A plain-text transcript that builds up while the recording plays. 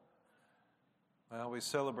Well, we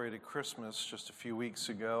celebrated Christmas just a few weeks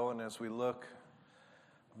ago, and as we look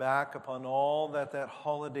back upon all that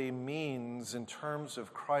holiday means in terms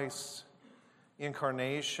of Christ's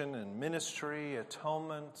incarnation and ministry,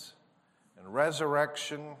 atonement and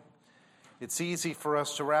resurrection, it's easy for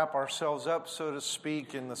us to wrap ourselves up, so to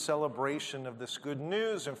speak, in the celebration of this good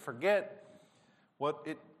news and forget what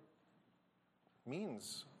it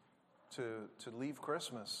means to leave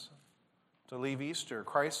Christmas, to leave Easter.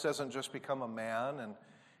 Christ doesn't just become a man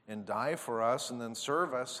and die for us and then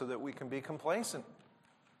serve us so that we can be complacent.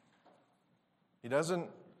 He doesn't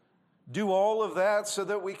do all of that so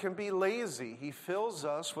that we can be lazy. He fills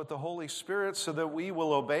us with the Holy Spirit so that we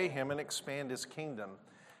will obey Him and expand His kingdom.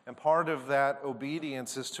 And part of that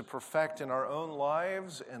obedience is to perfect in our own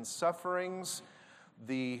lives and sufferings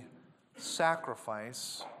the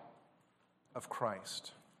sacrifice of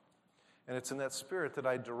Christ. And it's in that spirit that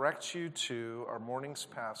I direct you to our morning's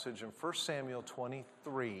passage in 1 Samuel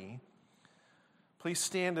 23. Please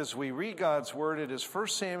stand as we read God's word. It is 1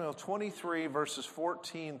 Samuel 23, verses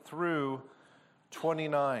 14 through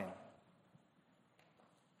 29.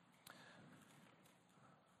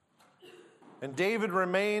 And David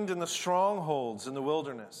remained in the strongholds in the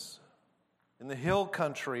wilderness, in the hill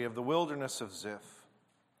country of the wilderness of Ziph.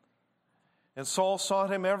 And Saul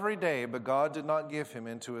sought him every day, but God did not give him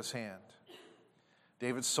into his hand.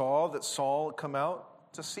 David saw that Saul had come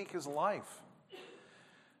out to seek his life.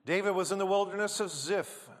 David was in the wilderness of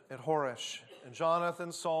Ziph at Horesh, and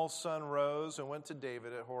Jonathan, Saul's son, rose and went to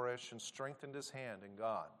David at Horesh and strengthened his hand in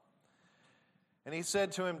God. And he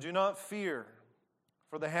said to him, "Do not fear,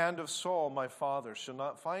 for the hand of Saul, my father, shall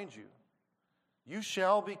not find you. You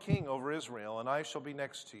shall be king over Israel, and I shall be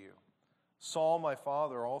next to you. Saul, my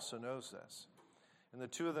father, also knows this." And the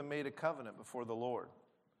two of them made a covenant before the Lord.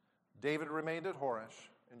 David remained at Horesh,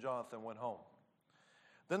 and Jonathan went home.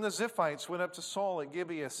 Then the Ziphites went up to Saul at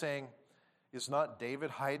Gibeah, saying, "Is not David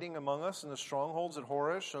hiding among us in the strongholds at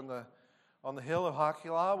Horesh on the hill of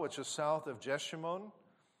Hachilah, which is south of Jeshimon?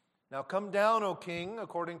 Now come down, O king,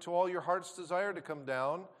 according to all your heart's desire to come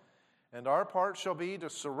down, and our part shall be to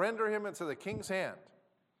surrender him into the king's hand."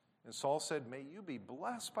 And Saul said, "May you be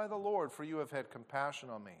blessed by the Lord, for you have had compassion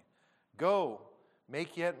on me. Go,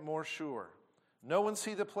 make yet more sure. No one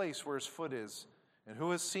see the place where his foot is, and who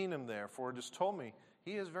has seen him there? For it is told me,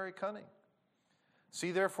 he is very cunning.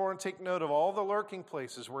 See therefore and take note of all the lurking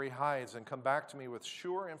places where he hides, and come back to me with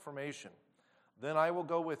sure information. Then I will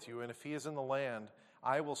go with you, and if he is in the land,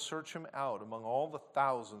 I will search him out among all the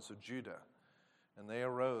thousands of Judah." And they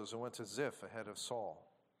arose and went to Ziph ahead of Saul.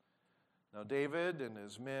 Now David and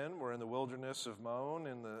his men were in the wilderness of Maon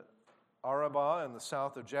in the Arabah in the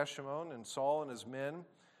south of Jeshimon, and Saul and his men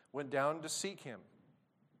went down to seek him.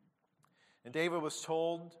 And David was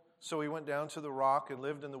told, so he went down to the rock and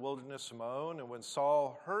lived in the wilderness of Maon. And when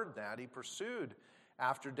Saul heard that, he pursued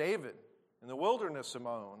after David in the wilderness of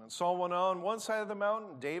Maon. And Saul went on one side of the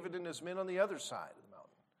mountain, David and his men on the other side of the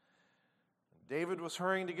mountain. And David was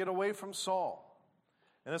hurrying to get away from Saul.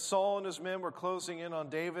 And as Saul and his men were closing in on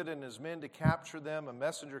David and his men to capture them, a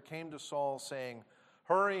messenger came to Saul saying,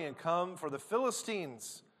 "Hurry and come, for the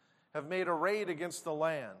Philistines have made a raid against the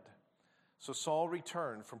land." So Saul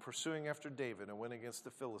returned from pursuing after David and went against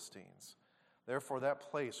the Philistines. Therefore that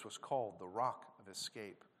place was called the Rock of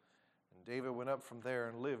Escape. And David went up from there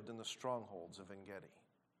and lived in the strongholds of En-gedi.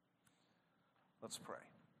 Let's pray.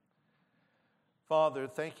 Father,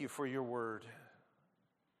 thank you for your word.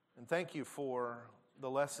 And thank you for the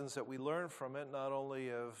lessons that we learn from it, not only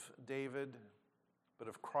of David, but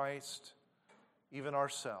of Christ, even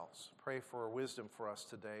ourselves. Pray for wisdom for us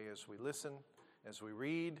today as we listen, as we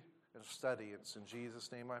read, and study. It's in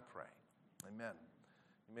Jesus' name I pray. Amen.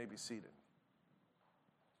 You may be seated.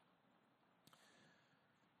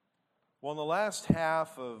 Well, in the last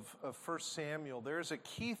half of 1 Samuel, there's a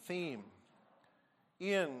key theme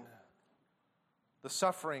in the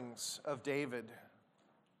sufferings of David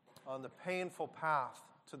on the painful path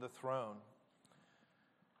to the throne.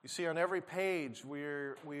 You see, on every page,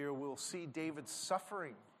 we will see David's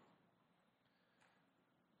suffering.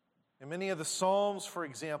 And many of the Psalms, for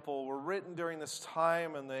example, were written during this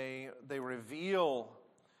time, and they reveal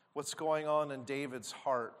what's going on in David's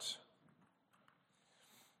heart.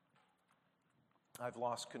 I've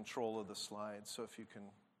lost control of the slide, so if you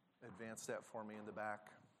can advance that for me in the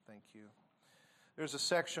back, thank you. There's a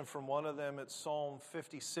section from one of them. It's Psalm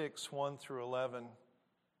 56, 1 through 11.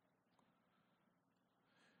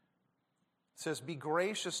 It says, "Be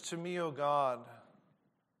gracious to me, O God,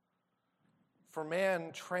 for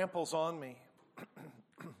man tramples on me.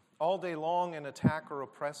 All day long an attacker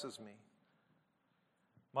oppresses me.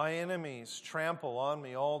 My enemies trample on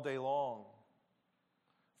me all day long.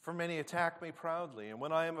 For many attack me proudly, and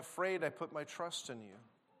when I am afraid, I put my trust in you.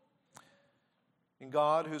 In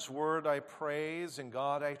God, whose word I praise, in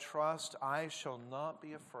God I trust, I shall not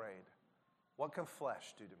be afraid. What can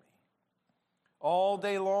flesh do to me? All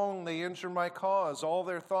day long they injure my cause. All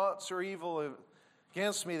their thoughts are evil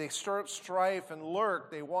against me. They stir up strife and lurk.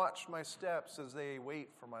 They watch my steps as they wait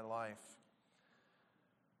for my life.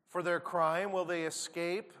 For their crime will they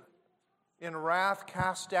escape? In wrath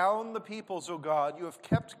cast down the peoples, O God. You have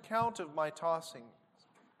kept count of my tossings.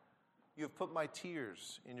 You have put my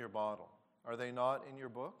tears in your bottle. Are they not in your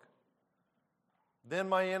book? Then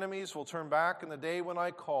my enemies will turn back in the day when I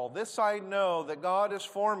call. This I know, that God is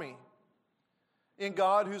for me. In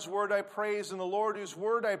God, whose word I praise, in the Lord, whose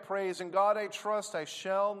word I praise, in God I trust, I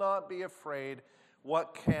shall not be afraid.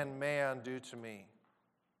 What can man do to me?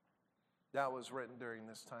 That was written during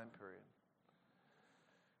this time period.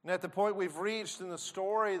 And at the point we've reached in the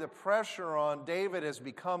story, the pressure on David has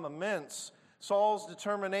become immense. Saul's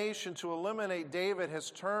determination to eliminate David has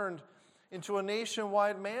turned into a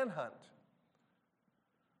nationwide manhunt.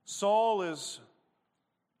 Saul is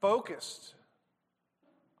focused.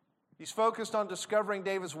 He's focused on discovering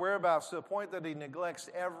David's whereabouts to the point that he neglects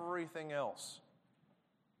everything else.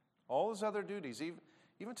 All his other duties,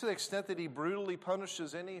 even to the extent that he brutally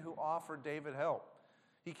punishes any who offer David help.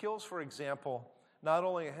 He kills, for example, not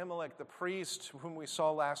only Ahimelech the priest, whom we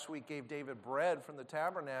saw last week gave David bread from the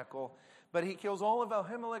tabernacle, but he kills all of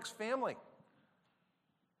Ahimelech's family.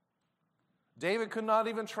 David could not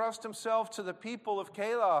even trust himself to the people of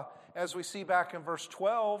Keilah, as we see back in verse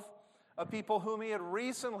 12, a people whom he had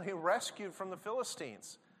recently rescued from the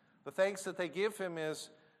Philistines. The thanks that they give him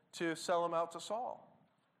is to sell him out to Saul.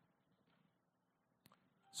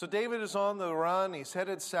 So David is on the run. He's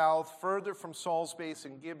headed south, further from Saul's base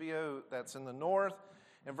in Gibeah, that's in the north.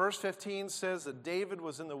 And verse 15 says that David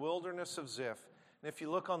was in the wilderness of Ziph. And if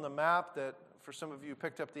you look on the map that, for some of you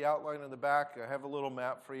picked up the outline in the back, I have a little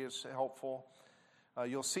map for you, it's helpful.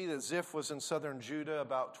 You'll see that Ziph was in southern Judah,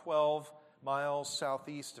 about 12 miles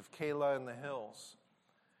southeast of Keilah in the hills.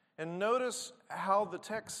 And notice how the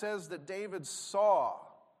text says that David saw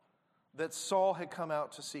that Saul had come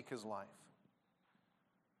out to seek his life.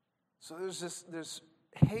 So there's this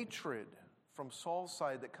hatred from Saul's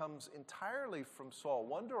side that comes entirely from Saul,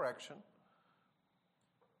 one direction.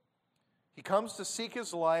 He comes to seek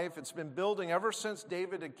his life. It's been building ever since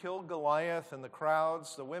David had killed Goliath, and the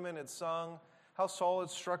crowds, the women had sung how Saul had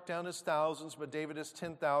struck down his thousands, but David his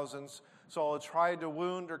 10,000s. Saul had tried to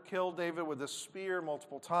wound or kill David with a spear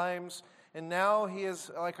multiple times. And now he has,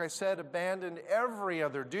 like I said, abandoned every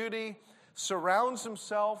other duty, surrounds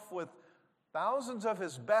himself with thousands of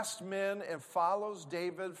his best men, and follows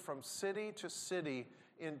David from city to city,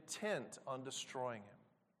 intent on destroying him.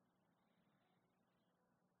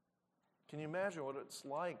 Can you imagine what it's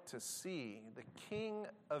like to see the king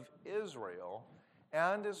of Israel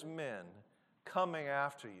and his men coming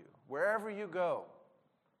after you, wherever you go,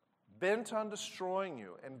 bent on destroying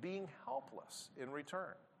you and being helpless in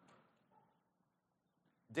return?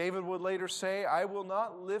 David would later say, I will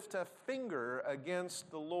not lift a finger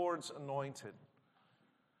against the Lord's anointed.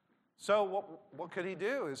 So what could he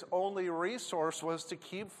do? His only resource was to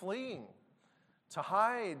keep fleeing, to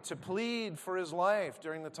hide, to plead for his life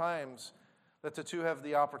during the times that the two have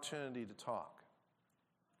the opportunity to talk.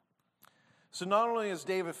 So not only is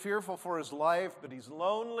David fearful for his life, but he's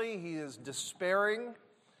lonely, he is despairing,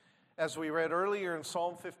 as we read earlier in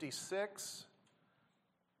Psalm 56.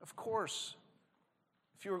 Of course,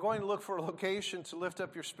 if you were going to look for a location to lift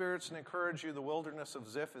up your spirits and encourage you, the wilderness of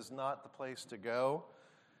Ziph is not the place to go.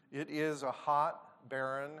 It is a hot,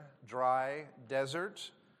 barren, dry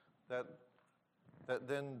desert that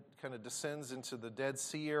then kind of descends into the Dead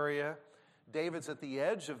Sea area. David's at the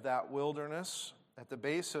edge of that wilderness, at the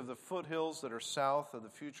base of the foothills that are south of the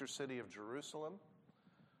future city of Jerusalem,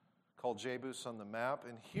 called Jebus on the map.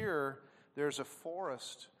 And here, there's a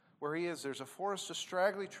forest. Where he is, there's a forest of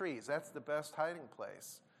straggly trees. That's the best hiding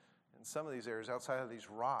place in some of these areas, outside of these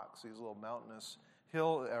rocks, these little mountainous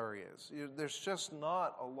hill areas. There's just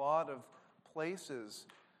not a lot of places,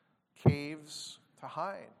 caves to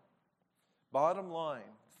hide. Bottom line,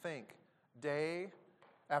 think day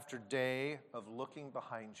after day of looking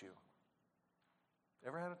behind you.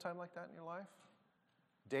 Ever had a time like that in your life?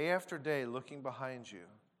 Day after day looking behind you,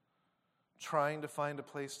 trying to find a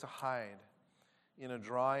place to hide in a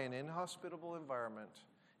dry and inhospitable environment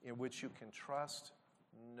in which you can trust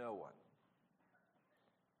no one.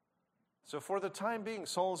 So for the time being,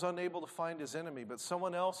 Saul is unable to find his enemy, but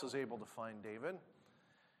someone else is able to find David.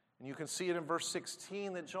 And you can see it in verse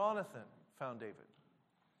 16 that Jonathan found David.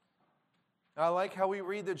 Now, I like how we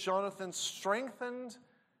read that Jonathan strengthened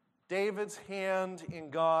David's hand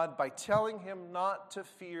in God by telling him not to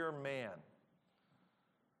fear man.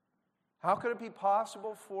 How could it be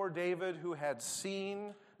possible for David, who had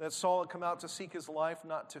seen that Saul had come out to seek his life,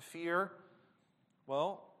 not to fear?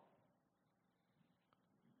 Well,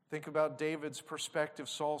 think about David's perspective.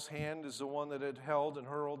 Saul's hand is the one that had held and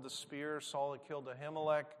hurled the spear. Saul had killed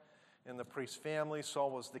Ahimelech in the priest's family. Saul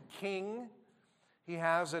was the king. He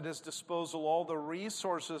has at his disposal all the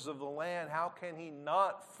resources of the land. How can he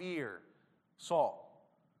not fear Saul?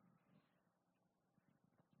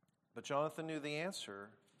 But Jonathan knew the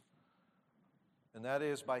answer, and that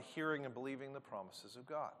is by hearing and believing the promises of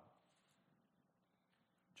God.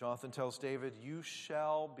 Jonathan tells David, "You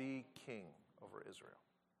shall be king over Israel."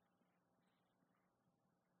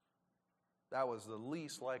 That was the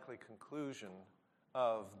least likely conclusion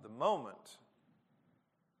of the moment.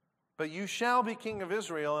 "But you shall be king of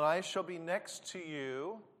Israel, and I shall be next to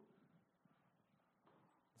you."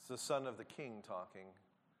 It's the son of the king talking.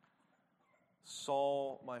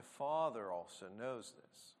 "Saul, my father, also knows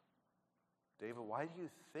this." David, why do you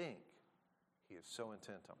think he is so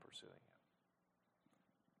intent on pursuing him?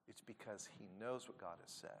 It's because he knows what God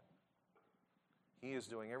has said. He is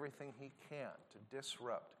doing everything he can to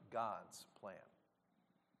disrupt God's plan.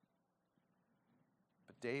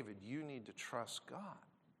 But David, you need to trust God.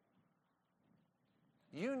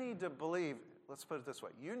 You need to believe, let's put it this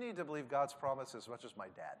way, you need to believe God's promise as much as my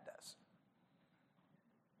dad does.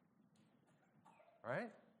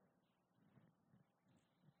 Right?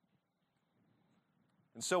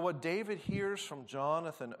 And so what David hears from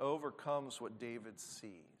Jonathan overcomes what David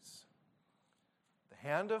sees. "The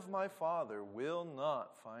hand of my father will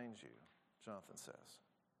not find you," Jonathan says.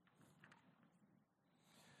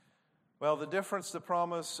 Well, the difference the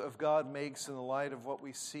promise of God makes in the light of what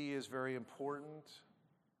we see is very important.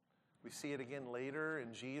 We see it again later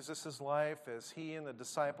in Jesus' life as he and the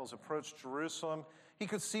disciples approached Jerusalem. He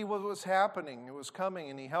could see what was happening. It was coming,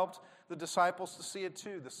 and he helped the disciples to see it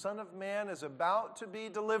too. The Son of Man is about to be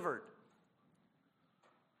delivered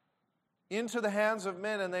into the hands of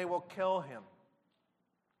men, and they will kill him.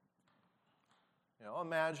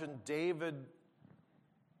 Imagine David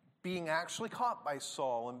being actually caught by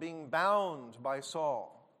Saul and being bound by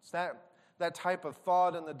Saul. It's that type of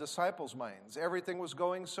thought in the disciples' minds. Everything was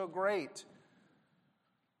going so great.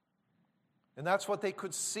 And that's what they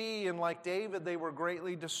could see, and like David, they were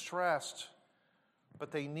greatly distressed. But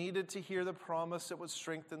they needed to hear the promise that would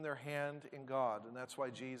strengthen their hand in God. And that's why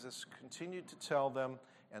Jesus continued to tell them,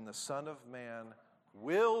 "And the Son of Man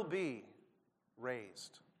will be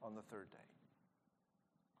raised on the third day."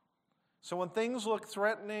 So when things look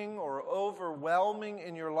threatening or overwhelming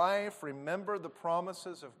in your life, remember the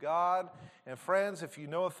promises of God. And friends, if you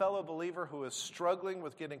know a fellow believer who is struggling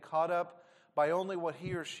with getting caught up by only what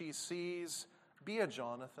he or she sees, be a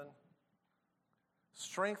Jonathan.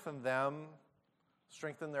 Strengthen them,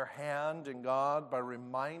 strengthen their hand in God by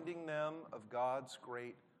reminding them of God's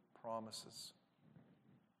great promises.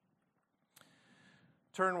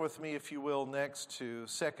 Turn with me, if you will, next to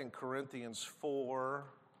 2 Corinthians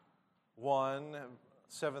 4:1,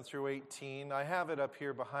 7 through 18. I have it up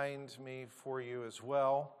here behind me for you as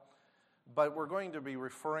well. But we're going to be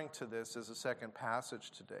referring to this as a second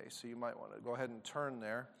passage today, so you might want to go ahead and turn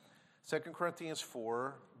there. 2 Corinthians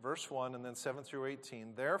 4, verse 1, and then 7 through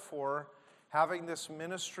 18. "Therefore, having this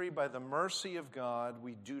ministry by the mercy of God,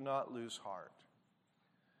 we do not lose heart.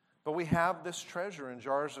 But we have this treasure in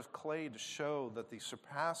jars of clay to show that the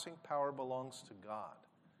surpassing power belongs to God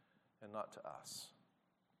and not to us.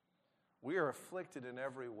 We are afflicted in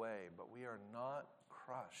every way, but we are not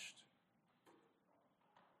crushed."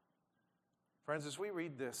 Friends, as we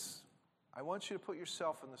read this, I want you to put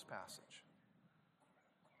yourself in this passage.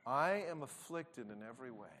 I am afflicted in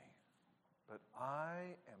every way, but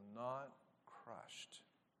I am not crushed.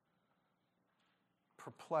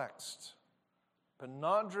 Perplexed, but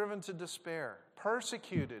not driven to despair.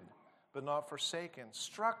 Persecuted, but not forsaken.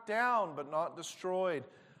 Struck down, but not destroyed.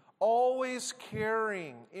 Always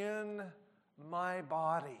carrying in my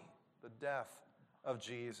body the death of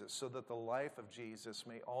Jesus, so that the life of Jesus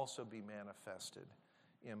may also be manifested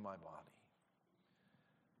in my body.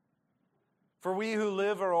 For we who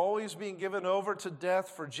live are always being given over to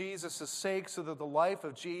death for Jesus' sake, so that the life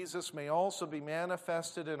of Jesus may also be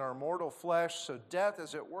manifested in our mortal flesh. So death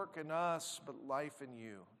is at work in us, but life in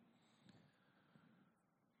you.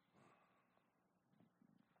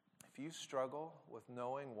 If you struggle with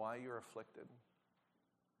knowing why you're afflicted,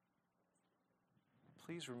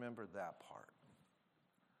 please remember that part.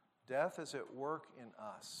 Death is at work in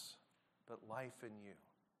us, but life in you.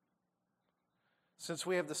 Since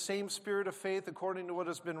we have the same spirit of faith according to what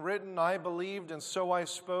has been written, I believed and so I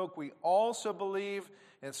spoke. We also believe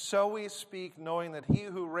and so we speak, knowing that he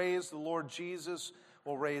who raised the Lord Jesus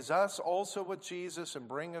will raise us also with Jesus and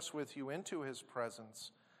bring us with you into his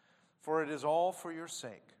presence. For it is all for your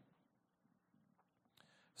sake,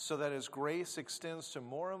 so that as grace extends to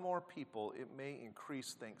more and more people, it may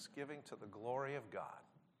increase thanksgiving to the glory of God.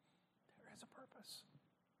 There is a purpose.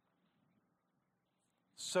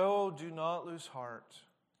 So do not lose heart.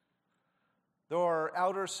 Though our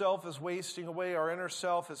outer self is wasting away, our inner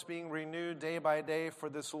self is being renewed day by day, for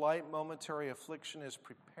this light momentary affliction is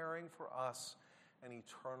preparing for us an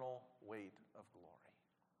eternal weight of glory.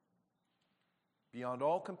 Beyond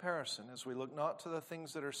all comparison, as we look not to the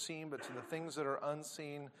things that are seen, but to the things that are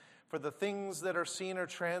unseen. For the things that are seen are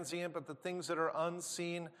transient, but the things that are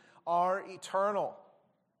unseen are eternal.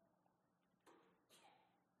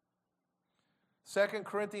 2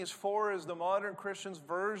 Corinthians 4 is the modern Christian's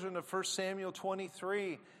version of 1 Samuel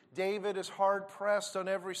 23. David is hard-pressed on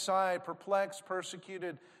every side, perplexed,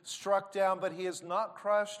 persecuted, struck down, but he is not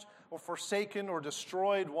crushed or forsaken or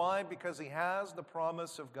destroyed. Why? Because he has the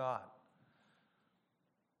promise of God.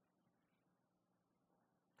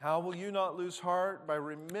 How will you not lose heart? By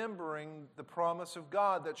remembering the promise of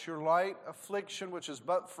God, that your light affliction, which is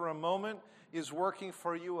but for a moment, is working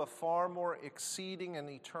for you a far more exceeding and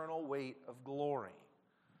eternal weight of glory.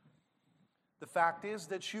 The fact is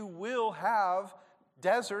that you will have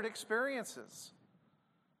desert experiences.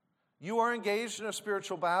 You are engaged in a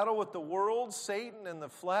spiritual battle with the world, Satan, and the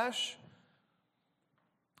flesh,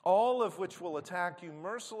 all of which will attack you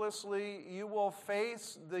mercilessly. You will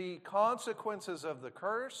face the consequences of the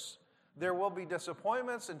curse. There will be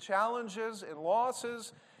disappointments and challenges and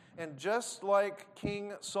losses. And just like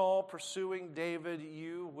King Saul pursuing David,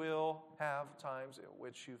 you will have times at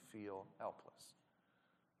which you feel helpless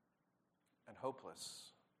and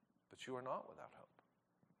hopeless. But you are not without hope.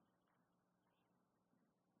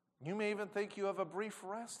 You may even think you have a brief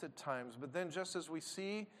rest at times, but then just as we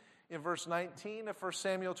see in verse 19 of 1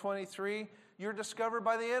 Samuel 23, you're discovered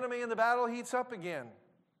by the enemy and the battle heats up again.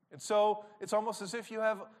 And so it's almost as if you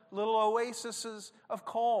have little oases of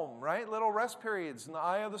calm, right? Little rest periods in the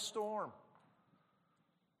eye of the storm.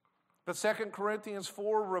 But 2 Corinthians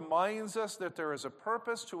 4 reminds us that there is a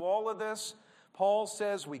purpose to all of this. Paul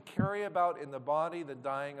says we carry about in the body the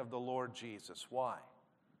dying of the Lord Jesus. Why?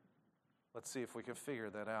 Let's see if we can figure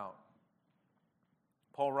that out.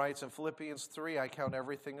 Paul writes in Philippians 3, I count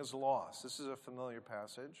everything as loss. This is a familiar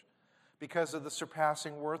passage. Because of the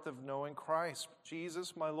surpassing worth of knowing Christ,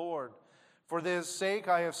 Jesus my Lord. For his sake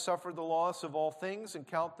I have suffered the loss of all things and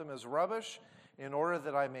count them as rubbish, in order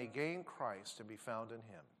that I may gain Christ and be found in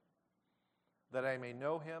him. That I may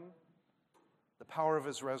know him, the power of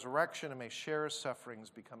his resurrection, and may share his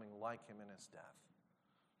sufferings, becoming like him in his death.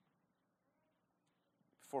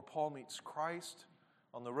 Before Paul meets Christ,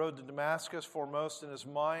 on the road to Damascus, foremost in his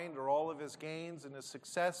mind are all of his gains and his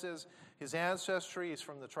successes, his ancestry. He's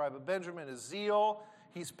from the tribe of Benjamin, his zeal.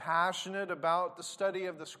 He's passionate about the study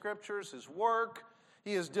of the Scriptures, his work.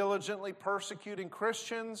 He is diligently persecuting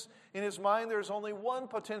Christians. In his mind, there's only one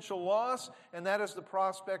potential loss, and that is the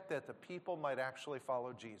prospect that the people might actually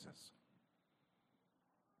follow Jesus.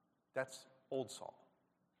 That's old Saul.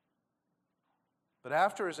 But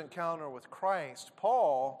after his encounter with Christ,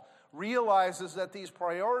 Paul realizes that these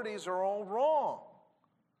priorities are all wrong.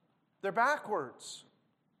 They're backwards.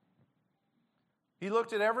 He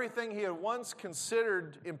looked at everything he had once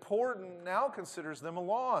considered important, now considers them a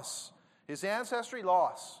loss. His ancestry,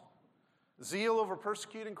 loss. Zeal over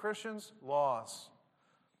persecuting Christians, loss.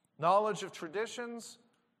 Knowledge of traditions,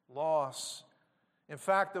 loss. In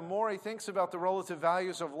fact, the more he thinks about the relative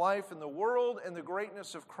values of life in the world and the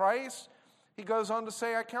greatness of Christ, he goes on to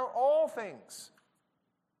say, I count all things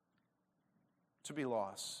to be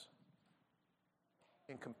loss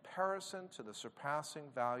in comparison to the surpassing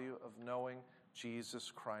value of knowing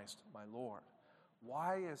Jesus Christ, my Lord.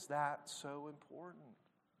 Why is that so important?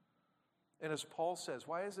 And as Paul says,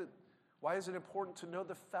 why is it important to know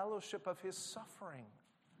the fellowship of his suffering?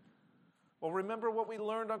 Well, remember what we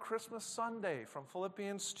learned on Christmas Sunday from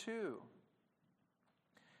Philippians 2.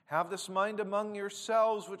 Have this mind among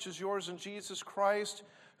yourselves, which is yours in Jesus Christ,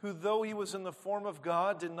 who, though he was in the form of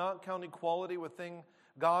God, did not count equality with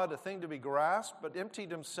God a thing to be grasped, but emptied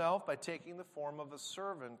himself by taking the form of a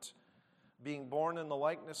servant. Being born in the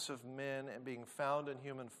likeness of men and being found in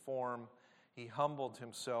human form, he humbled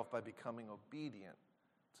himself by becoming obedient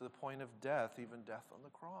to the point of death, even death on the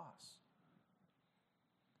cross.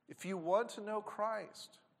 If you want to know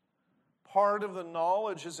Christ, Part of the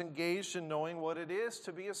knowledge is engaged in knowing what it is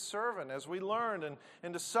to be a servant, as we learned,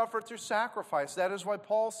 and to suffer through sacrifice. That is why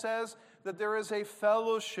Paul says that there is a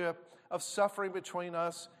fellowship of suffering between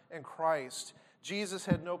us and Christ. Jesus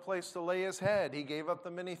had no place to lay his head. He gave up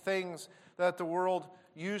the many things that the world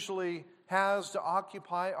usually has to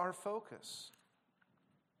occupy our focus.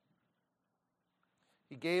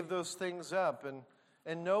 He gave those things up,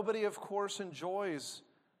 and nobody, of course, enjoys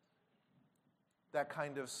that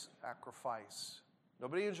kind of sacrifice.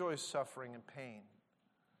 Nobody enjoys suffering and pain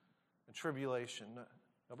and tribulation.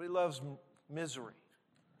 Nobody loves misery.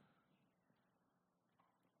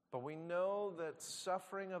 But we know that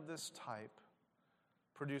suffering of this type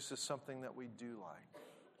produces something that we do like,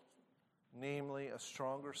 namely a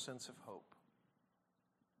stronger sense of hope,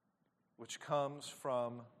 which comes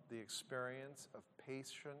from the experience of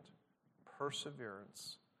patient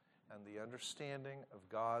perseverance and the understanding of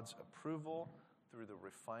God's approval through the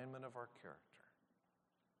refinement of our character.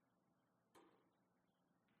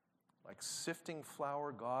 Like sifting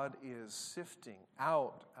flour, God is sifting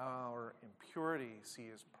out our impurities. He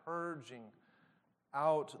is purging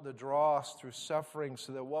out the dross through suffering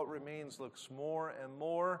so that what remains looks more and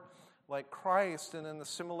more like Christ. And in the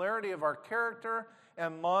similarity of our character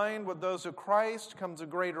and mind with those of Christ comes a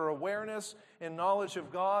greater awareness and knowledge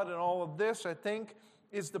of God. And all of this, I think,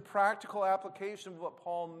 is the practical application of what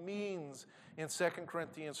Paul means in 2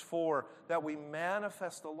 Corinthians 4, that we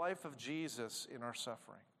manifest the life of Jesus in our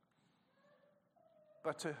suffering.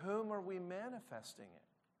 But to whom are we manifesting it?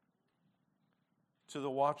 To the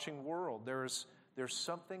watching world. There's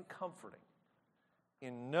something comforting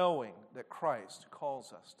in knowing that Christ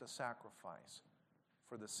calls us to sacrifice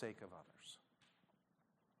for the sake of others.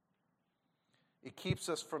 It keeps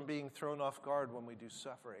us from being thrown off guard when we do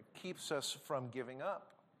suffer. It keeps us from giving up.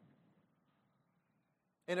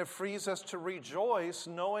 And it frees us to rejoice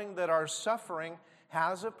knowing that our suffering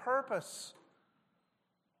has a purpose.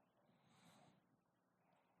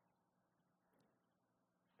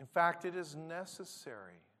 In fact, it is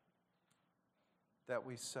necessary that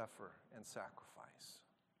we suffer and sacrifice.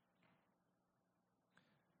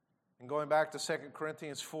 And going back to 2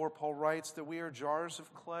 Corinthians 4, Paul writes that we are jars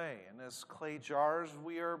of clay, and as clay jars,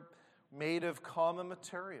 we are made of common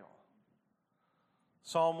material.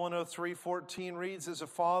 Psalm 103:14 reads, "As a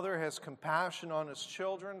father has compassion on his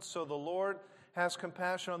children, so the Lord has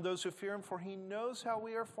compassion on those who fear him, for he knows how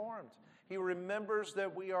we are formed. He remembers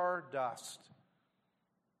that we are dust."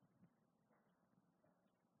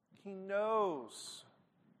 He knows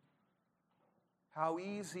how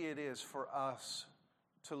easy it is for us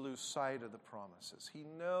to lose sight of the promises. He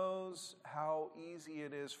knows how easy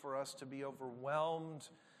it is for us to be overwhelmed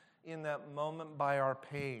in that moment by our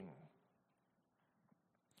pain.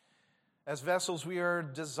 As vessels, we are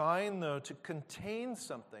designed, though, to contain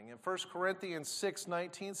something. And 1 Corinthians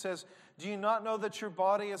 6:19 says, "Do you not know that your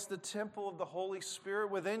body is the temple of the Holy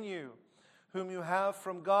Spirit within you, whom you have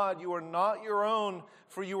from God? You are not your own,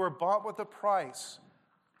 for you were bought with a price.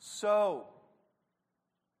 So,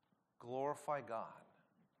 glorify God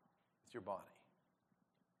with your body."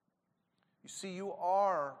 You see, you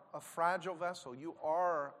are a fragile vessel. You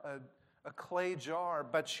are a clay jar,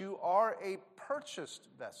 but you are a purchased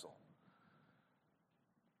vessel.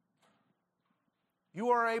 You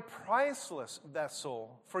are a priceless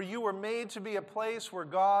vessel, for you were made to be a place where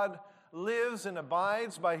God lives and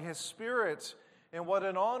abides by His Spirit. And what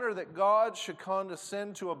an honor that God should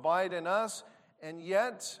condescend to abide in us. And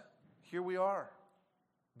yet, here we are,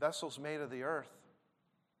 vessels made of the earth,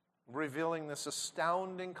 revealing this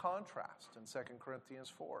astounding contrast in 2 Corinthians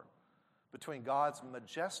 4 between God's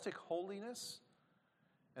majestic holiness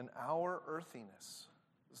and our earthiness.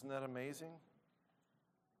 Isn't that amazing?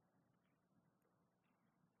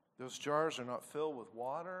 Those jars are not filled with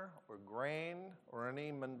water or grain or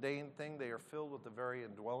any mundane thing. They are filled with the very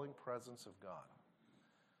indwelling presence of God.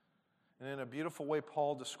 And in a beautiful way,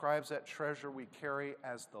 Paul describes that treasure we carry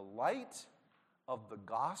as the light of the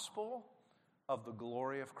gospel of the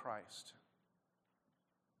glory of Christ.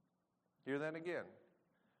 Hear that again.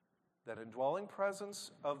 That indwelling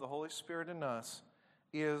presence of the Holy Spirit in us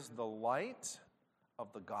is the light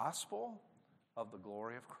of the gospel of the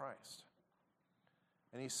glory of Christ.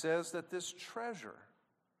 And he says that this treasure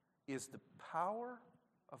is the power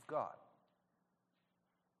of God.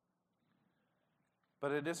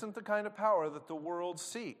 But it isn't the kind of power that the world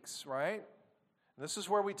seeks, right? And this is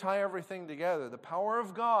where we tie everything together. The power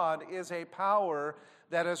of God is a power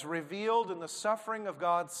that is revealed in the suffering of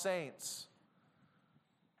God's saints.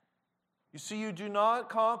 You see, you do not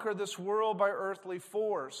conquer this world by earthly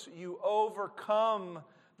force. You overcome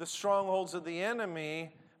the strongholds of the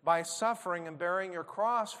enemy by suffering and bearing your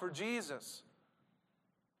cross for Jesus.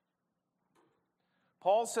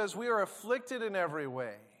 Paul says we are afflicted in every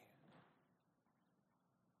way.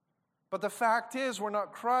 But the fact is, we're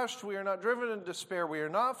not crushed, we are not driven into despair, we are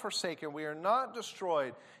not forsaken, we are not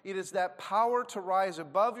destroyed. It is that power to rise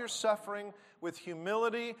above your suffering with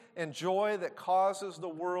humility and joy that causes the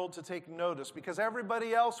world to take notice, because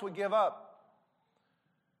everybody else would give up.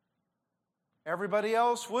 Everybody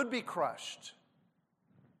else would be crushed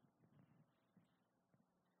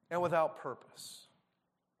and without purpose.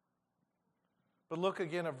 But look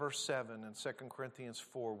again at verse 7 in 2 Corinthians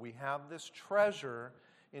 4. We have this treasure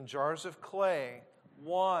in jars of clay.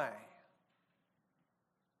 Why?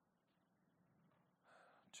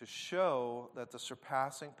 To show that the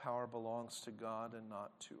surpassing power belongs to God and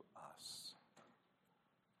not to us.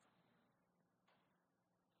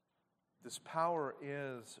 This power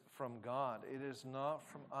is from God. It is not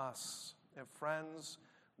from us. And friends,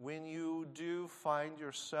 when you do find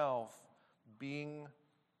yourself being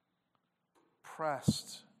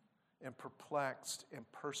pressed and perplexed and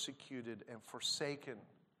persecuted and forsaken,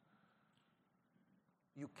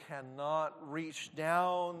 you cannot reach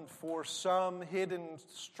down for some hidden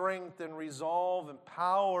strength and resolve and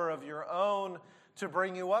power of your own to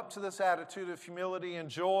bring you up to this attitude of humility and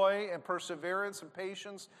joy and perseverance and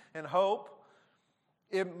patience and hope.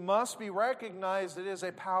 It must be recognized it is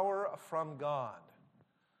a power from God.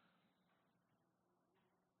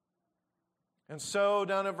 And so,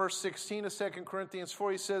 down in verse 16 of 2 Corinthians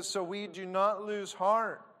 4, he says, "So we do not lose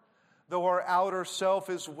heart, though our outer self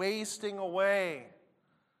is wasting away.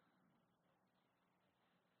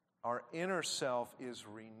 Our inner self is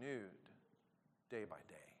renewed day by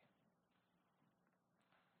day."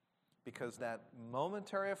 Because that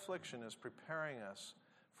momentary affliction is preparing us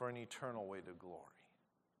for an eternal way to glory.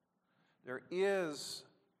 There is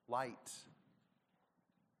light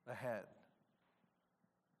ahead.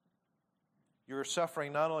 Your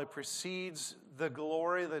suffering not only precedes the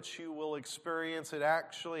glory that you will experience, it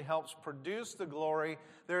actually helps produce the glory.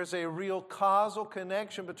 There's a real causal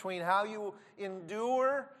connection between how you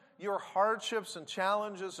endure your hardships and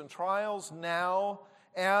challenges and trials now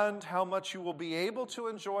and how much you will be able to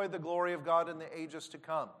enjoy the glory of God in the ages to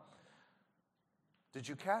come. Did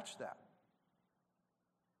you catch that?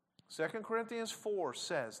 2 Corinthians 4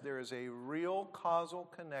 says there is a real causal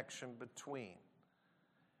connection between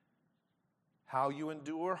how you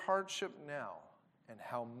endure hardship now and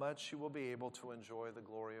how much you will be able to enjoy the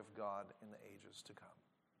glory of God in the ages to come.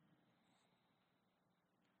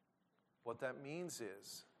 What that means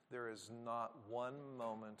is there is not one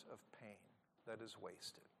moment of pain that is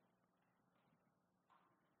wasted,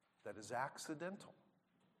 that is accidental,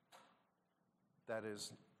 that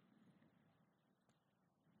is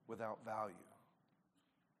without value.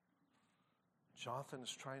 Jonathan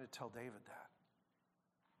is trying to tell David that.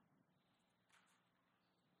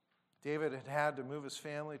 David had to move his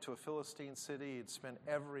family to a Philistine city. He'd spent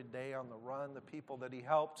every day on the run. The people that he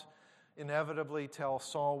helped inevitably tell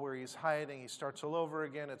Saul where he's hiding. He starts all over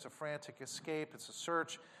again. It's a frantic escape. It's a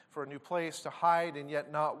search for a new place to hide, and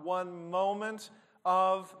yet not one moment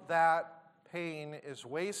of that pain is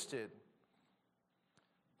wasted.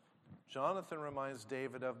 Jonathan reminds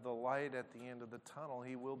David of the light at the end of the tunnel.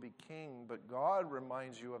 He will be king, but God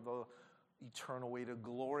reminds you of the eternal way to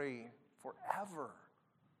glory forever.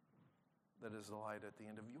 That is the light at the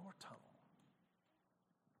end of your tunnel.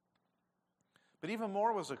 But even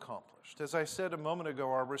more was accomplished. As I said a moment ago,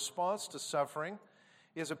 our response to suffering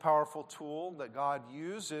is a powerful tool that God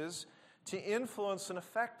uses to influence and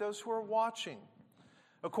affect those who are watching.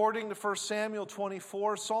 According to 1 Samuel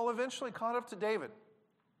 24, Saul eventually caught up to David.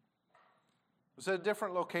 It was at a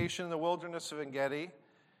different location in the wilderness of En-Gedi, and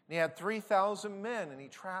he had 3,000 men, and he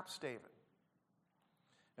traps David.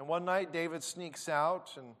 And one night, David sneaks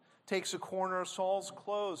out and takes a corner of Saul's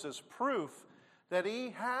clothes as proof that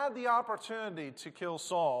he had the opportunity to kill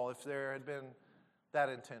Saul if there had been that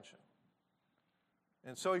intention.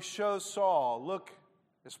 And so he shows Saul, look,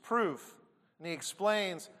 as proof. And he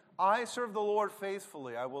explains, I serve the Lord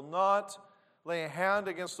faithfully. I will not lay a hand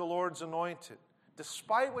against the Lord's anointed,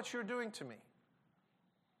 despite what you're doing to me.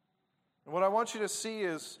 And what I want you to see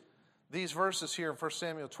is these verses here in 1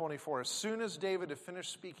 Samuel 24. As soon as David had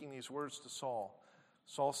finished speaking these words to Saul,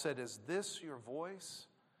 Saul said, "Is this your voice,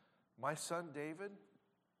 my son David?"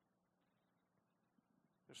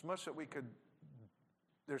 There's much we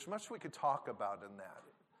could talk about in that.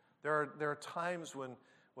 There are times when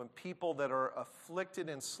people that are afflicted,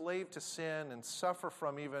 enslaved to sin, and suffer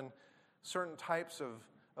from even certain types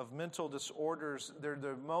of mental disorders, there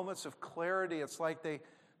are moments of clarity. It's like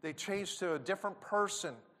they change to a different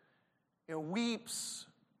person and weeps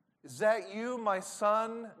Is that you, my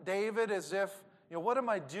son, David? As if, what am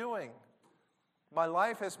I doing? My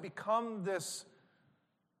life has become this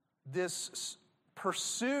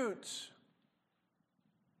pursuit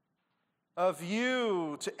of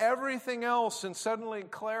you to everything else, and suddenly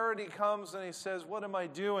clarity comes and he says, what am I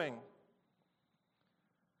doing?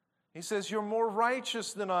 He says, you're more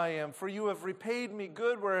righteous than I am, for you have repaid me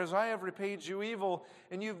good, whereas I have repaid you evil,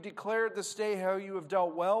 and you've declared this day how you have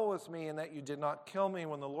dealt well with me, and that you did not kill me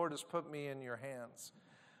when the Lord has put me in your hands.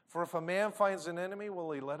 For if a man finds an enemy,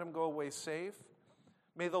 will he let him go away safe?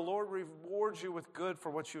 May the Lord reward you with good for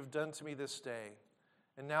what you have done to me this day.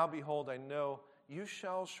 And now, behold, I know you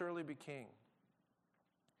shall surely be king,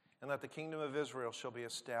 and that the kingdom of Israel shall be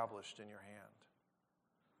established in your hand.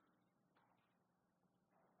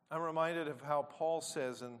 I'm reminded of how Paul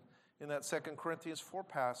says in that 2 Corinthians 4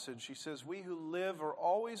 passage, he says, we who live are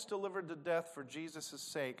always delivered to death for Jesus'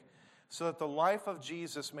 sake, so that the life of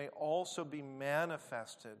Jesus may also be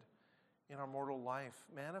manifested in our mortal life.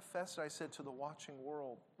 Manifested, I said, to the watching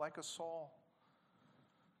world, like a Saul.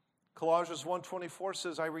 Colossians 1:24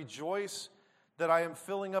 says, I rejoice that I am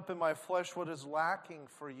filling up in my flesh what is lacking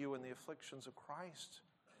for you in the afflictions of Christ.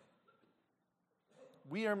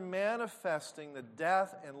 We are manifesting the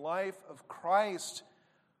death and life of Christ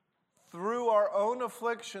through our own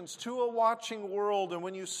afflictions to a watching world. And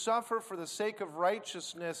when you suffer for the sake of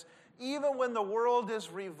righteousness, even when the world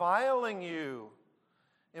is reviling you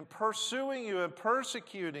and pursuing you and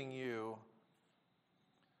persecuting you,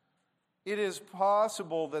 it is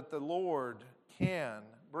possible that the Lord can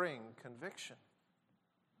bring conviction.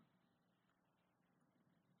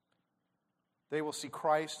 They will see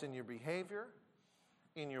Christ in your behavior,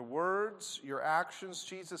 in your words, your actions.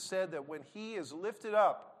 Jesus said that when he is lifted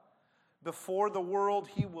up before the world,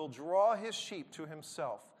 he will draw his sheep to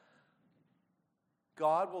himself.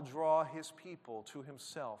 God will draw his people to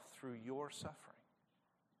himself through your suffering.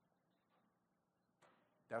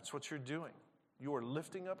 That's what you're doing. You are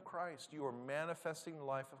lifting up Christ. You are manifesting the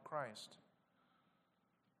life of Christ.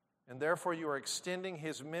 And therefore, you are extending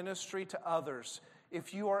his ministry to others.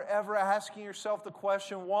 If you are ever asking yourself the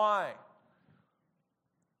question, why?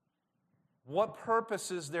 What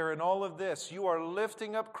purpose is there in all of this? You are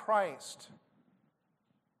lifting up Christ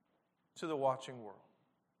to the watching world.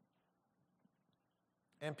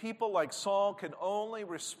 And people like Saul can only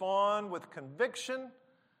respond with conviction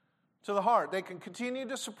to the heart. They can continue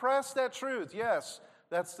to suppress that truth. Yes,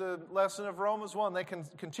 that's the lesson of Romans 1. They can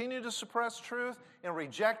continue to suppress truth and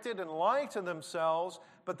reject it and lie to themselves,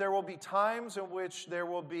 but there will be times in which there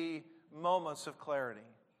will be moments of clarity.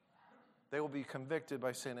 They will be convicted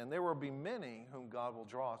by sin, and there will be many whom God will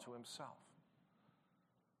draw to himself.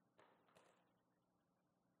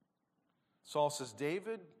 Saul says,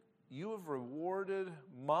 David, you have rewarded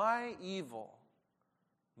my evil,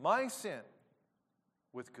 my sin,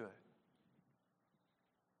 with good.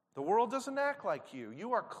 The world doesn't act like you.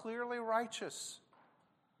 You are clearly righteous.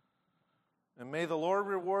 And may the Lord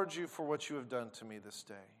reward you for what you have done to me this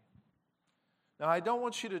day. Now, I don't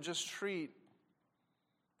want you to just treat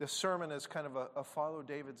this sermon as kind of a follow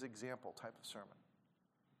David's example type of sermon.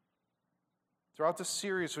 Throughout the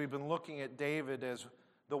series, we've been looking at David as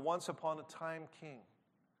the once upon a time king,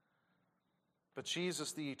 but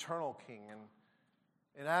Jesus, the eternal king,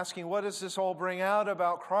 and asking, what does this all bring out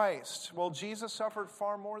about Christ? Well, Jesus suffered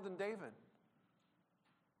far more than David.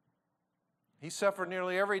 He suffered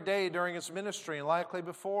nearly every day during his ministry and likely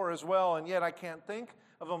before as well, and yet I can't think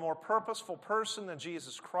of a more purposeful person than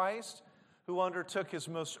Jesus Christ, who undertook his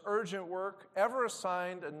most urgent work ever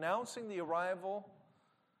assigned, announcing the arrival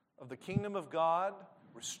of the kingdom of God,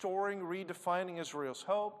 restoring, redefining Israel's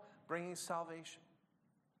hope, bringing salvation.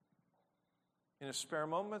 In his spare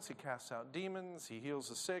moments, he casts out demons, he heals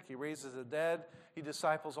the sick, he raises the dead, he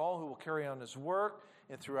disciples all who will carry on his work,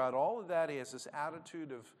 and throughout all of that, he has this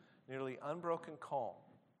attitude of nearly unbroken calm.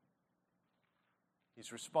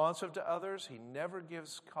 He's responsive to others, he never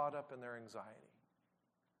gets caught up in their anxiety.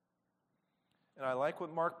 And I like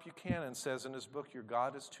what Mark Buchanan says in his book, Your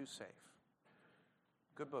God is Too Safe.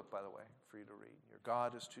 Good book, by the way, for you to read. Your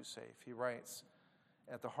God is Too Safe. He writes,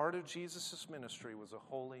 at the heart of Jesus' ministry was a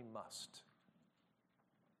holy must.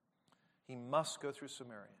 He must go through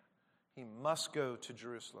Samaria. He must go to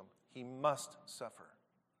Jerusalem. He must suffer.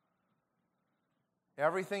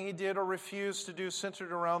 Everything he did or refused to do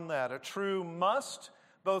centered around that. A true must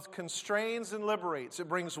both constrains and liberates. It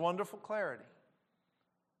brings wonderful clarity.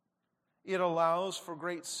 It allows for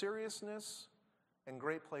great seriousness and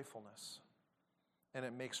great playfulness. And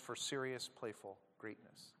it makes for serious, playful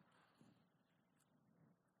greatness.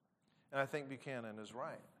 And I think Buchanan is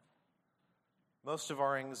right. Most of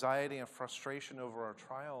our anxiety and frustration over our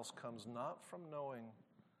trials comes not from knowing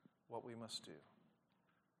what we must do,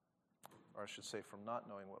 or I should say from not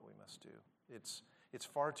knowing what we must do. It's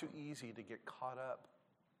far too easy to get caught up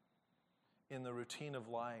in the routine of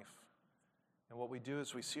life. And what we do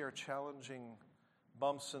is we see our challenging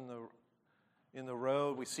bumps in the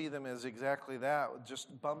road. We see them as exactly that,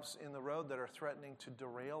 just bumps in the road that are threatening to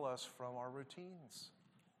derail us from our routines.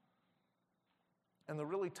 And the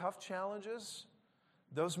really tough challenges,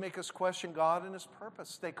 those make us question God and His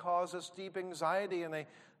purpose. They cause us deep anxiety, and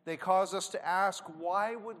they cause us to ask,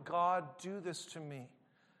 why would God do this to me?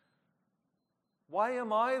 Why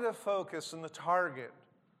am I the focus and the target?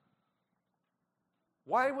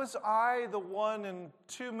 Why was I the one in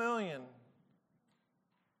 2 million?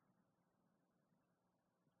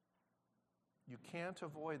 You can't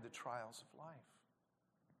avoid the trials of life.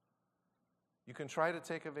 You can try to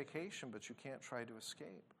take a vacation, but you can't try to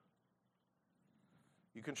escape.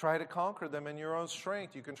 You can try to conquer them in your own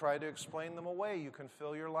strength. You can try to explain them away. You can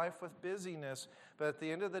fill your life with busyness. But at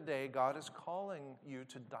the end of the day, God is calling you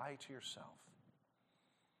to die to yourself.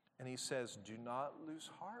 And He says, do not lose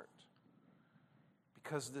heart,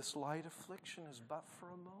 because this light affliction is but for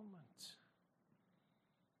a moment.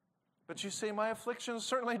 But you say, my afflictions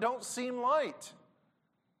certainly don't seem light.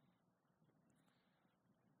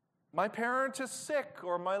 My parent is sick,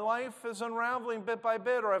 or my life is unraveling bit by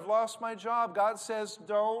bit, or I've lost my job. God says,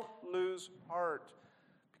 don't lose heart,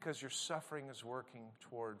 because your suffering is working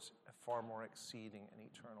towards a far more exceeding and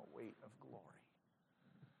eternal weight of glory.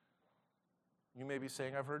 You may be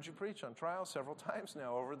saying, I've heard you preach on trials several times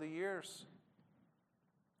now over the years.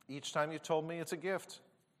 Each time you've told me it's a gift.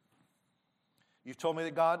 You've told me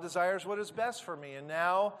that God desires what is best for me, and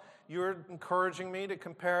now you're encouraging me to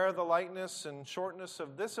compare the lightness and shortness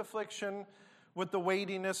of this affliction with the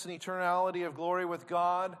weightiness and eternality of glory with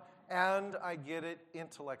God, and I get it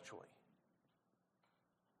intellectually.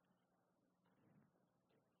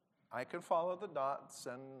 I can follow the dots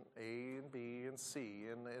and A and B and C,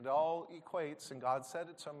 and it all equates, and God said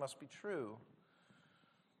it, so it must be true.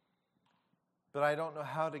 But I don't know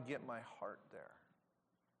how to get my heart there.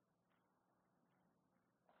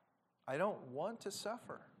 I don't want to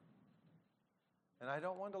suffer. And I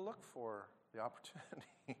don't want to look for the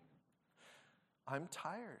opportunity. I'm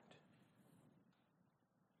tired.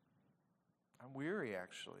 I'm weary,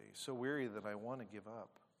 actually. So weary that I want to give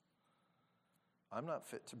up. I'm not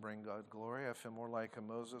fit to bring God glory. I feel more like a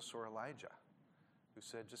Moses or Elijah who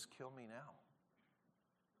said, just kill me now.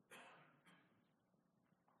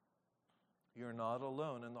 You're not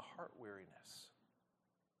alone in the heart weariness.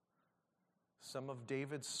 Some of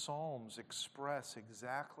David's Psalms express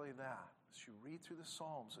exactly that. As you read through the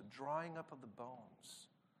Psalms, a drying up of the bones.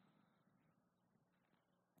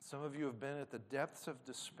 Some of you have been at the depths of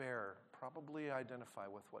despair, probably identify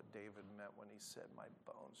with what David meant when he said, my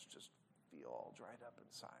bones just feel all dried up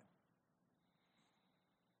inside.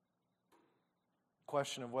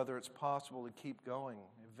 Question of whether it's possible to keep going.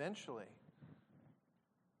 Eventually,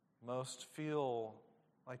 most feel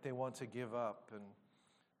like they want to give up. And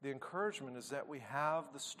the encouragement is that we have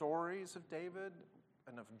the stories of David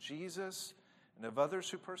and of Jesus and of others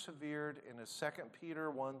who persevered. And as 2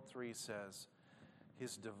 Peter 1:3 says,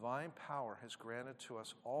 His divine power has granted to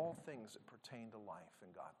us all things that pertain to life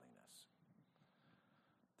and godliness,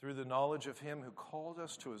 through the knowledge of Him who called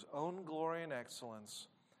us to His own glory and excellence,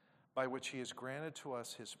 by which He has granted to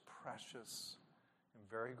us His precious and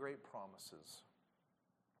very great promises,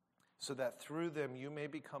 so that through them you may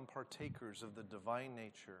become partakers of the divine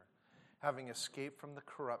nature, having escaped from the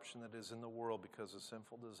corruption that is in the world because of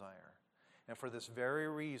sinful desire. And for this very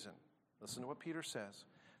reason, listen to what Peter says,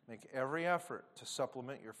 make every effort to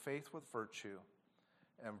supplement your faith with virtue,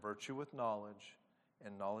 and virtue with knowledge,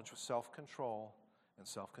 and knowledge with self-control, and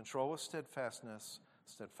self-control with steadfastness,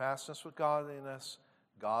 steadfastness with godliness,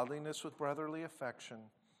 godliness with brotherly affection,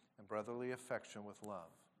 and brotherly affection with love.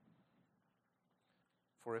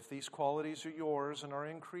 For if these qualities are yours and are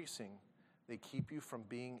increasing, they keep you from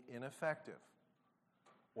being ineffective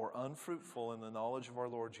or unfruitful in the knowledge of our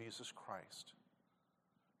Lord Jesus Christ.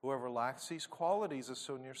 Whoever lacks these qualities is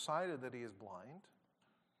so nearsighted that he is blind,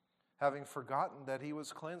 having forgotten that he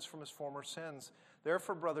was cleansed from his former sins.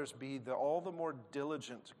 Therefore, brothers, be all the more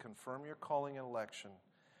diligent to confirm your calling and election.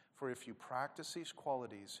 For if you practice these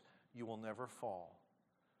qualities, you will never fall.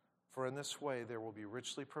 For in this way there will be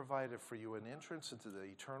richly provided for you an entrance into the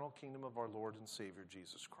eternal kingdom of our Lord and Savior,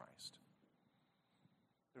 Jesus Christ.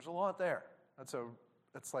 There's a lot there.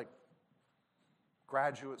 That's like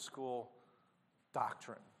graduate school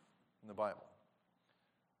doctrine in the Bible.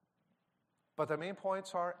 But the main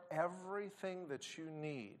points are everything that you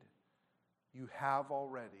need You have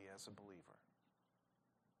already as a believer.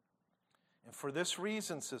 And for this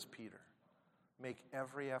reason, says Peter, make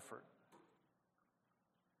every effort.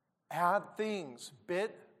 Add things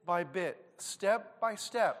bit by bit, step by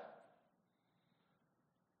step.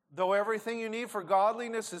 Though everything you need for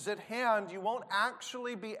godliness is at hand, you won't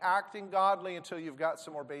actually be acting godly until you've got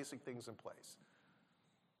some more basic things in place.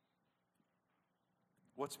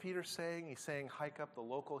 What's Peter saying? He's saying hike up the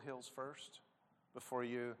local hills first before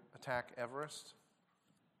you attack Everest.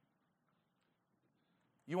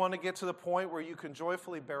 You want to get to the point where you can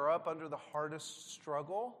joyfully bear up under the hardest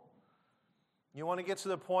struggle? You want to get to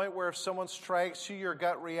the point where if someone strikes you, your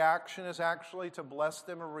gut reaction is actually to bless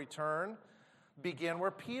them in return? Begin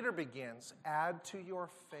where Peter begins. Add to your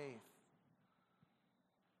faith.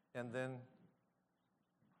 And then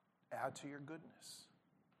add to your goodness.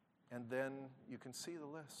 And then you can see the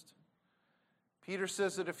list. Peter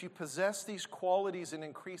says that if you possess these qualities in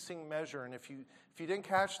increasing measure, and if you didn't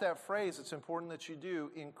catch that phrase, it's important that you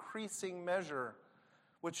do, increasing measure,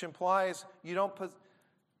 which implies you don't,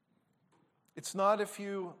 it's not if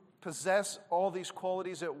you possess all these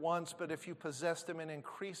qualities at once, but if you possess them in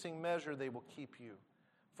increasing measure, they will keep you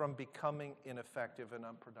from becoming ineffective and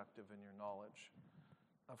unproductive in your knowledge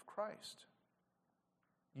of Christ.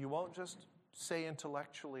 You won't just say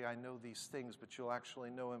intellectually, I know these things, but you'll actually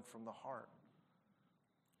know Him from the heart.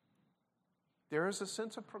 There is a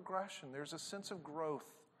sense of progression. There's a sense of growth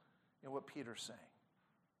in what Peter's saying.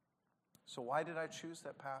 So why did I choose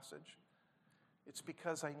that passage? It's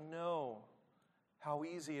because I know how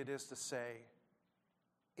easy it is to say,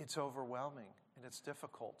 it's overwhelming and it's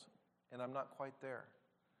difficult and I'm not quite there.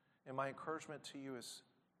 And my encouragement to you is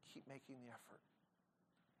keep making the effort.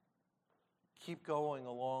 Keep going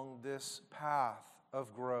along this path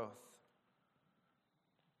of growth.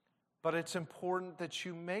 But it's important that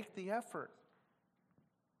you make the effort.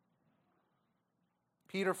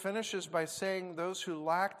 Peter finishes by saying those who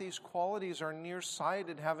lack these qualities are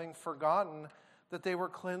nearsighted, having forgotten that they were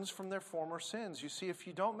cleansed from their former sins. You see, if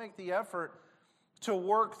you don't make the effort to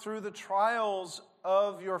work through the trials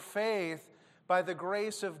of your faith by the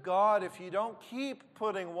grace of God, if you don't keep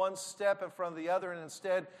putting one step in front of the other and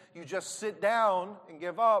instead you just sit down and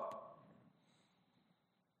give up,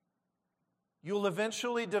 you'll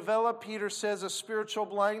eventually develop, Peter says, a spiritual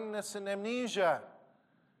blindness and amnesia.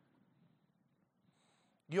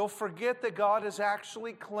 You'll forget that God has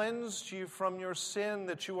actually cleansed you from your sin,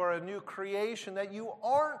 that you are a new creation, that you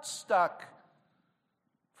aren't stuck,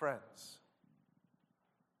 friends,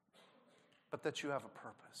 but that you have a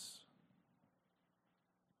purpose.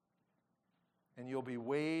 And you'll be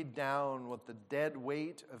weighed down with the dead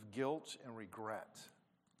weight of guilt and regret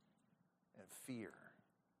and fear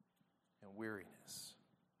and weariness.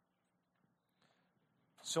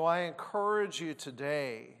 So I encourage you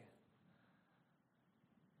today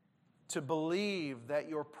to believe that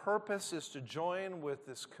your purpose is to join with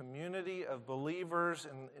this community of believers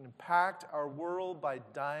and impact our world by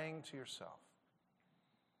dying to yourself.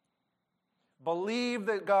 Believe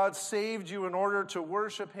that God saved you in order to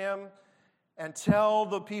worship Him and tell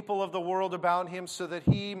the people of the world about Him so that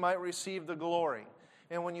He might receive the glory.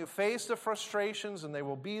 And when you face the frustrations, and they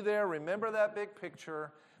will be there, remember that big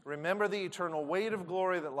picture. Remember the eternal weight of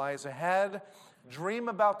glory that lies ahead. Dream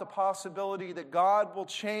about the possibility that God will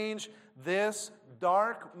change this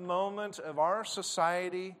dark moment of our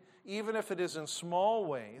society, even if it is in small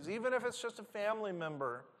ways, even if it's just a family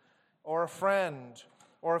member or a friend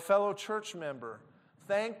or a fellow church member.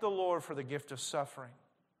 Thank the Lord for the gift of suffering.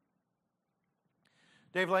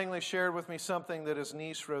 Dave Langley shared with me something that his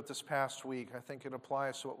niece wrote this past week. I think it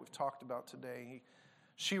applies to what we've talked about today.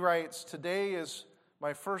 She writes, "Today is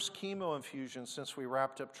my first chemo infusion since we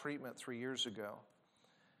wrapped up treatment 3 years ago.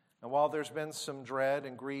 And while there's been some dread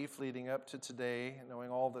and grief leading up to today,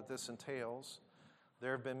 knowing all that this entails,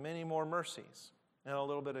 there have been many more mercies and a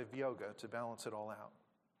little bit of yoga to balance it all out."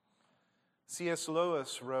 C.S.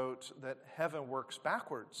 Lewis wrote that heaven works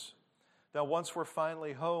backwards, that once we're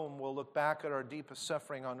finally home, we'll look back at our deepest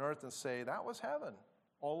suffering on earth and say, that was heaven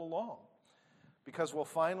all along. Because we'll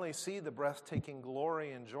finally see the breathtaking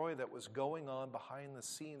glory and joy that was going on behind the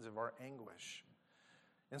scenes of our anguish.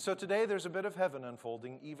 And so today there's a bit of heaven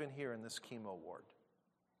unfolding even here in this chemo ward.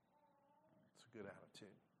 It's a good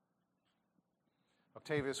attitude.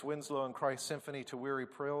 Octavius Winslow in Christ's Symphony to Weary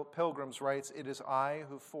Pilgrims writes, "It is I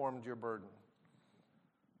who formed your burden,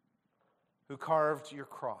 who carved your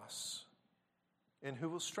cross, and who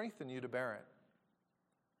will strengthen you to bear it.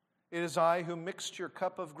 It is I who mixed your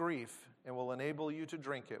cup of grief and will enable you to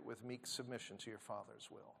drink it with meek submission to your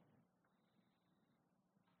Father's will.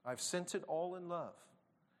 I've sent it all in love,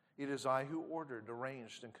 It is I who ordered,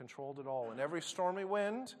 arranged, and controlled it all. In every stormy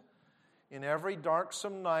wind, in every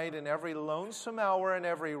darksome night, in every lonesome hour, in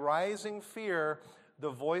every rising fear,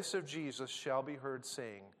 the voice of Jesus shall be heard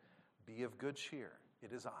saying, be of good cheer.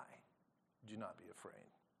 It is I. Do not be afraid.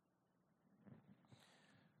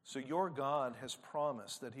 So your God has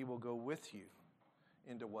promised that he will go with you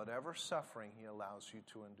into whatever suffering he allows you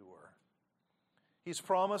to endure. He's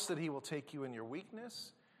promised that he will take you in your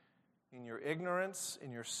weakness, in your ignorance,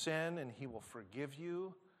 in your sin, and he will forgive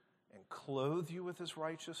you and clothe you with his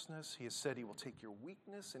righteousness. He has said he will take your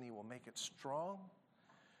weakness and he will make it strong,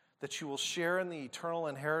 that you will share in the eternal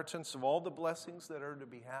inheritance of all the blessings that are to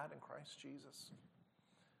be had in Christ Jesus.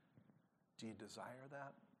 Do you desire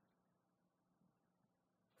that?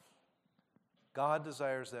 God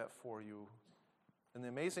desires that for you. And the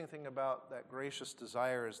amazing thing about that gracious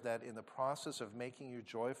desire is that in the process of making you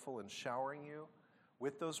joyful and showering you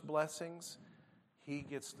with those blessings, he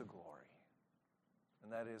gets the glory.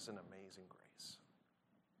 And that is an amazing grace.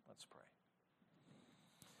 Let's pray.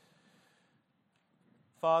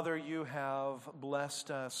 Father, you have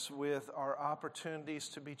blessed us with our opportunities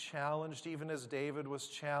to be challenged, even as David was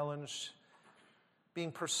challenged,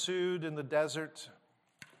 being pursued in the desert.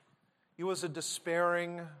 He was a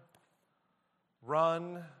despairing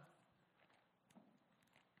run.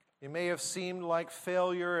 It may have seemed like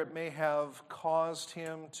failure. It may have caused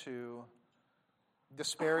him to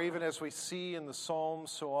despair, even as we see in the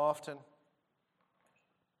Psalms so often.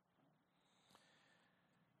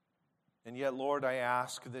 And yet, Lord, I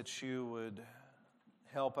ask that you would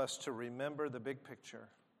help us to remember the big picture.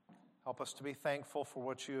 Help us to be thankful for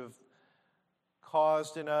what you have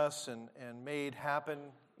caused in us and made happen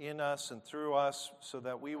in us and through us, so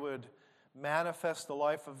that we would manifest the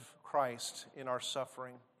life of Christ in our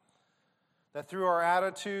suffering. That through our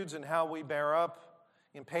attitudes and how we bear up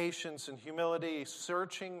in patience and humility,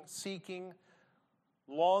 searching, seeking,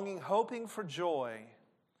 longing, hoping for joy,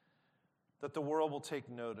 that the world will take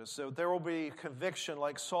notice. That there will be conviction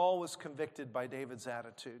like Saul was convicted by David's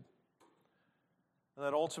attitude. And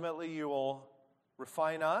that ultimately you will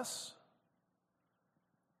refine us.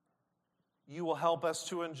 You will help us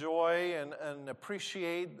to enjoy and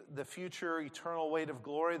appreciate the future eternal weight of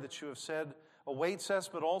glory that you have said awaits us,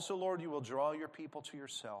 but also, Lord, you will draw your people to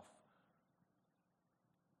yourself.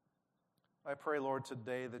 I pray, Lord,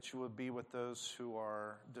 today that you would be with those who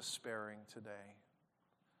are despairing today,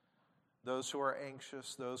 those who are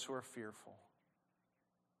anxious, those who are fearful,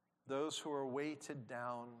 those who are weighted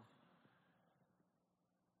down,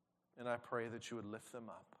 and I pray that you would lift them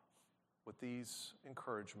up with these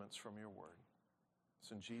encouragements from your word.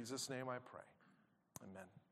 It's in Jesus' name I pray. Amen.